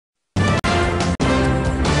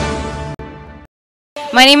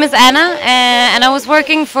My name is Anna, and I was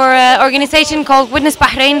working for an organization called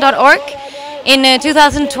witnessbahrain.org in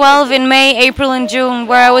 2012 in May, April and June,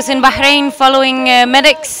 where I was in Bahrain following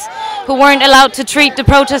medics who weren't allowed to treat the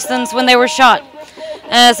protestants when they were shot.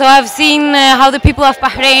 So I've seen how the people of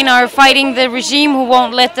Bahrain are fighting the regime who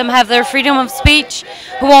won't let them have their freedom of speech,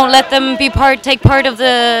 who won't let them take part of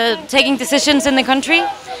taking decisions in the country.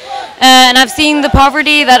 And I've seen the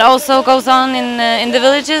poverty that also goes on in the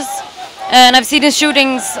villages. And I've seen the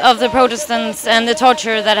shootings of the protestants and the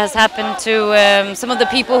torture that has happened to some of the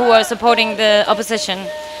people who are supporting the opposition.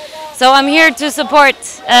 So I'm here to support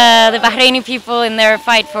the Bahraini people in their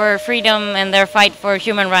fight for freedom and their fight for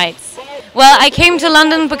human rights. Well, I came to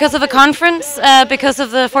London because of a conference, because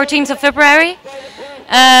of the 14th of February.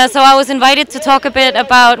 So I was invited to talk a bit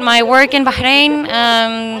about my work in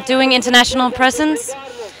Bahrain, doing international presence.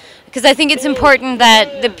 Because I think it's important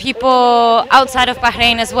that the people outside of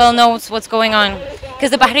Bahrain as well knows what's going on.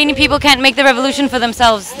 Because the Bahraini people can't make the revolution for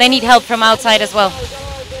themselves. They need help from outside as well.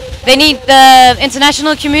 They need the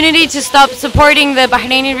international community to stop supporting the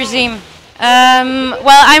Bahraini regime.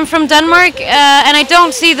 Well, I'm from Denmark, and I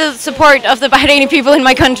don't see the support of the Bahraini people in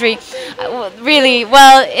my country. Really,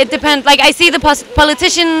 well, it depends. Like, I see the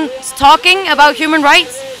politicians talking about human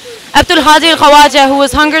rights. Abdul Hadi al-Khawaja, who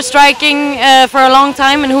was hunger striking for a long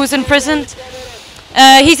time and who's imprisoned.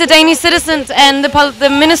 He's a Danish citizen, and the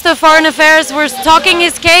Minister of Foreign Affairs was talking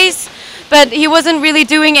his case, but he wasn't really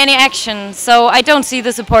doing any action. So I don't see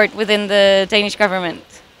the support within the Danish government,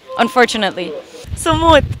 unfortunately.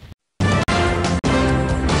 صمود